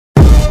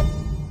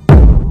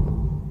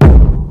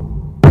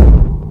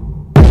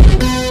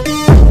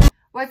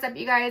What's up,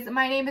 you guys?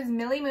 My name is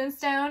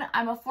Moonstone.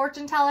 I'm a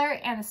fortune teller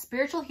and a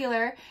spiritual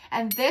healer,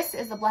 and this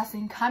is the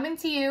blessing coming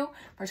to you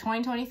for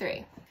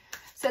 2023.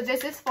 So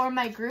this is for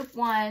my group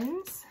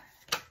ones.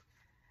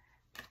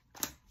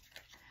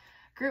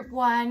 Group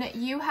 1,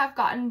 you have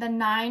gotten the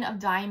 9 of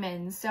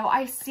diamonds. So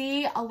I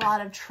see a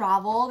lot of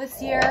travel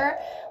this year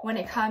when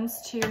it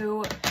comes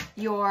to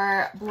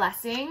your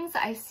blessings.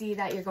 I see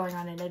that you're going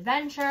on an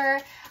adventure.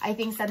 I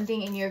think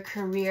something in your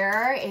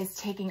career is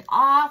taking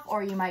off,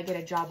 or you might get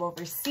a job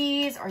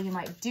overseas, or you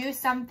might do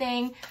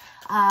something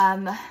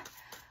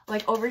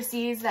like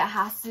overseas that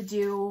has to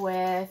do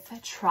with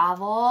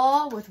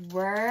travel, with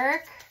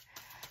work.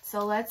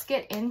 So let's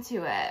get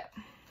into it.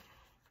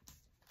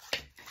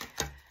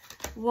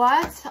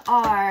 What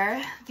are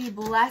the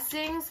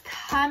blessings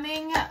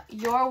coming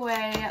your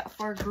way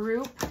for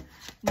group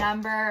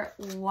number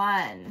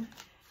 1?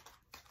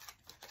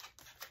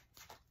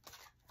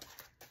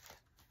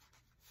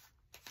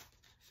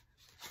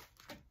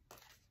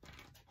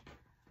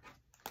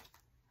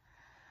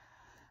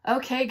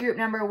 Okay, group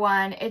number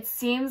 1, it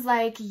seems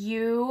like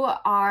you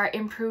are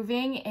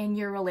improving in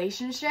your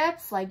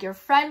relationships, like your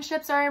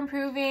friendships are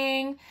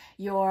improving,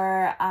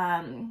 your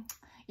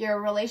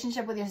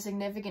relationship with your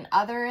significant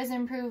other is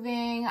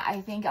improving.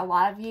 I think a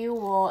lot of you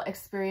will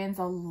experience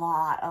a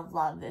lot of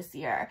love this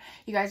year.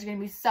 You guys are going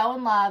to be so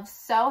in love,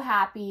 so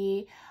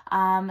happy.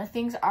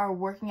 Things are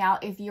working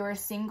out. If you're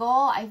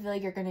single, I feel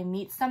like you're going to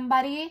meet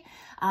somebody.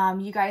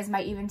 You guys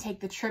might even take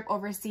the trip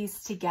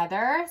overseas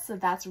together. So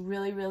that's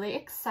really, really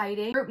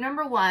exciting. Group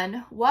number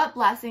 1, what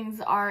blessings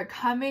are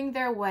coming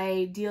their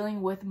way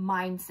dealing with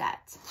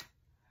mindset?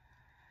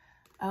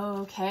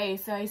 Okay,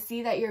 so I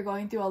see that you're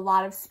going through a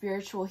lot of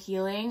spiritual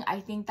healing. I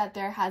think that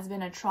there has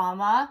been a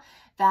trauma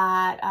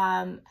that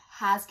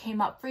has came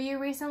up for you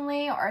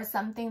recently, or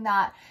something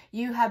that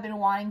you have been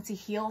wanting to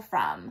heal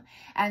from.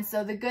 And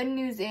so the good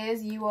news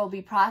is you will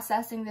be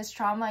processing this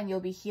trauma and you'll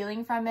be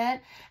healing from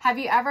it. Have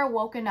you ever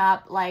woken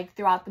up like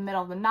throughout the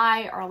middle of the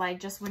night, or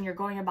like just when you're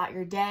going about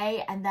your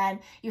day, and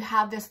then you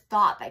have this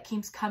thought that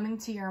keeps coming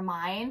to your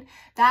mind?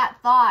 That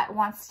thought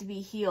wants to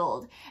be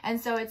healed. And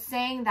so it's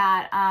saying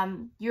that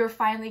you're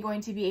finally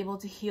going to be able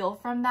to heal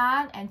from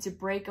that and to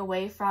break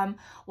away from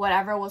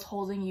whatever was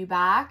holding you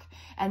back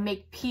and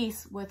make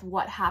peace with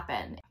what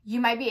happened.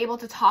 You might be able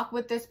to talk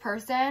with this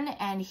person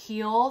and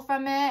heal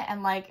from it,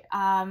 and like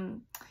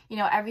you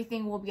know,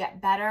 everything will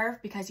get better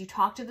because you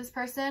talk to this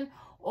person.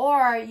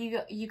 Or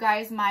you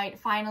guys might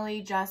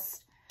finally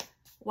just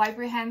wipe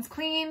your hands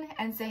clean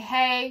and say,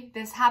 hey,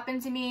 this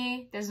happened to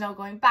me, there's no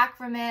going back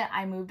from it,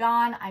 I moved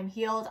on, I'm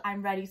healed,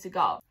 I'm ready to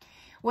go.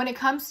 When it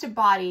comes to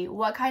body,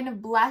 what kind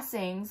of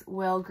blessings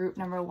will group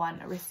number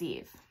 1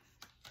 receive?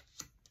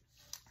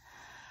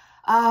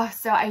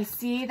 So I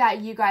see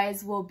that you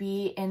guys will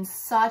be in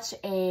such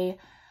a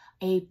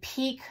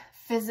peak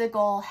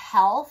physical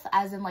health,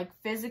 as in like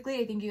physically.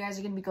 I think you guys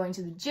are going to be going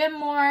to the gym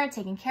more,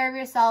 taking care of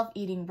yourself,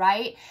 eating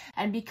right.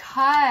 And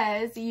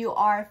because you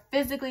are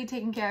physically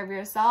taking care of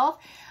yourself,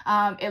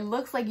 it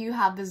looks like you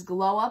have this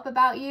glow up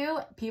about you.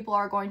 People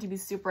are going to be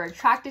super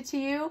attracted to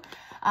you.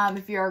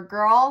 If you're a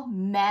girl,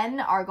 men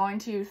are going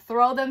to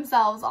throw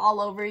themselves all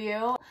over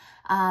you.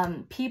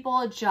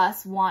 People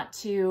just want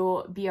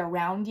to be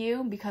around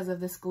you because of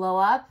this glow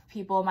up.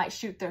 People might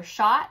shoot their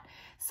shot.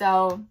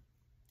 So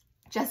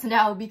just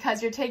know,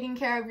 because you're taking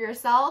care of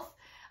yourself,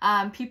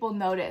 people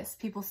notice,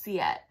 people see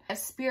it. What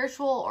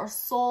spiritual or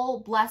soul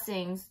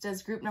blessings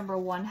does group number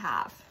 1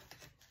 have?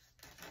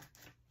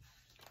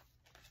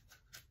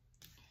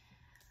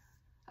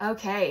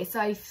 Okay,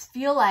 so I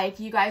feel like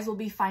you guys will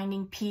be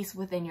finding peace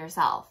within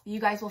yourself. You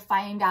guys will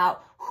find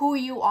out who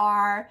you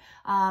are,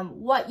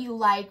 what you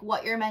like,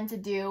 what you're meant to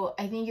do.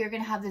 I think you're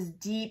going to have this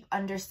deep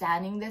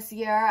understanding this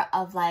year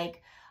of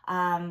like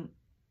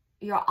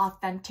your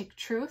authentic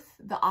truth,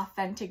 the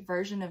authentic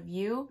version of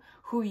you,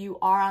 who you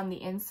are on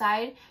the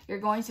inside. You're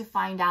going to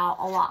find out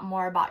a lot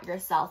more about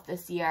yourself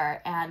this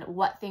year, and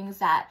what things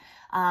that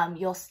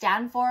you'll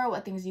stand for,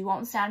 what things you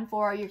won't stand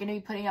for. You're going to be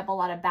putting up a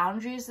lot of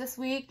boundaries this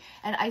week.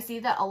 And I see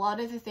that a lot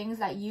of the things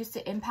that used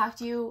to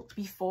impact you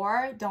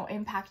before don't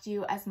impact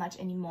you as much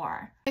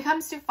anymore. When it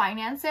comes to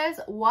finances,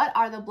 what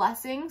are the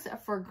blessings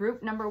for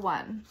group number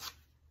 1?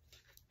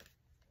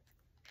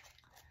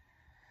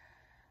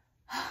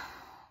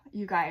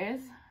 You guys,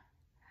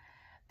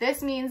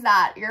 this means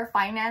that your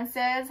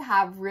finances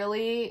have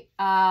really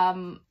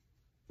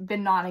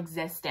been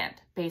non-existent,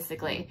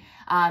 basically.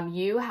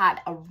 You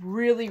had a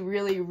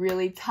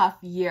really tough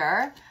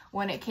year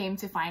when it came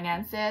to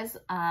finances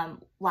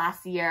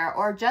last year,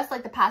 or just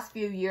like the past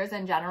few years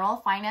in general.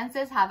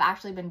 Finances have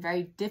actually been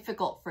very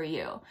difficult for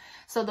you.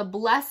 So the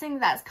blessing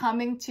that's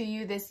coming to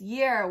you this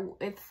year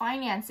with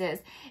finances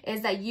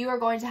is that you are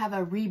going to have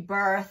a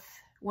rebirth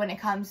when it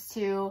comes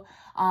to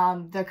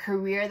the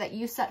career that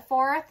you set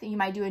forth. You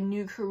might do a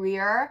new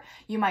career.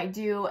 You might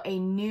do a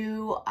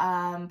new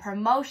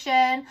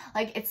promotion.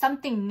 Like, it's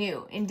something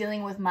new in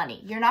dealing with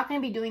money. You're not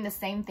going to be doing the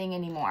same thing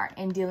anymore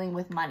in dealing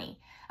with money.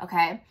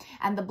 Okay.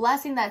 And the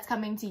blessing that's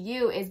coming to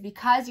you is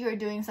because you're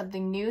doing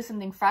something new,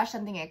 something fresh,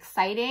 something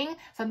exciting,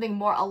 something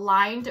more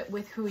aligned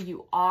with who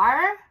you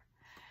are.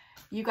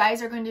 You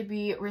guys are going to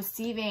be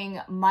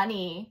receiving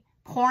money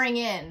pouring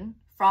in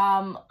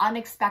from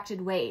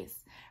unexpected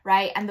ways,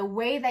 right? And the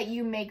way that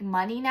you make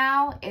money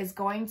now is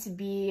going to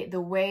be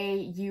the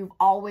way you've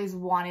always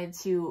wanted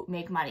to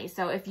make money.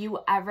 So if you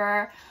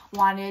ever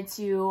wanted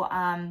to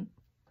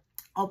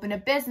open a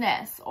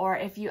business, or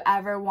if you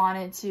ever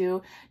wanted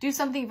to do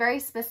something very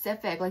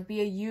specific, like be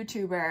a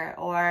YouTuber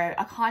or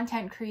a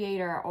content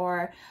creator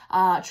or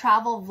a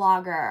travel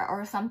vlogger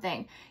or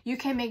something, you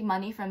can make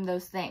money from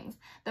those things.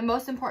 The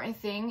most important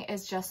thing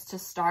is just to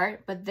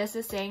start, but this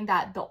is saying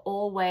that the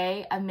old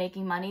way of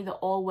making money, the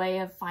old way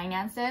of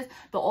finances,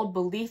 the old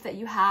beliefs that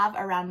you have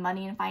around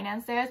money and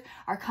finances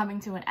are coming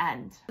to an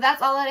end.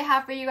 That's all that I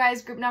have for you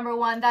guys, group number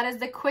 1. That is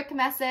the quick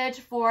message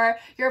for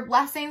your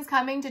blessings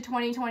coming to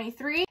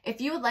 2023.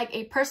 If you would like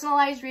a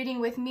personalized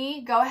reading with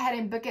me, go ahead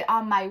and book it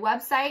on my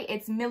website.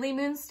 It's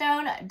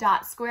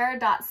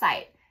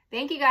milliemoonstone.square.site.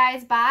 Thank you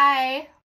guys. Bye.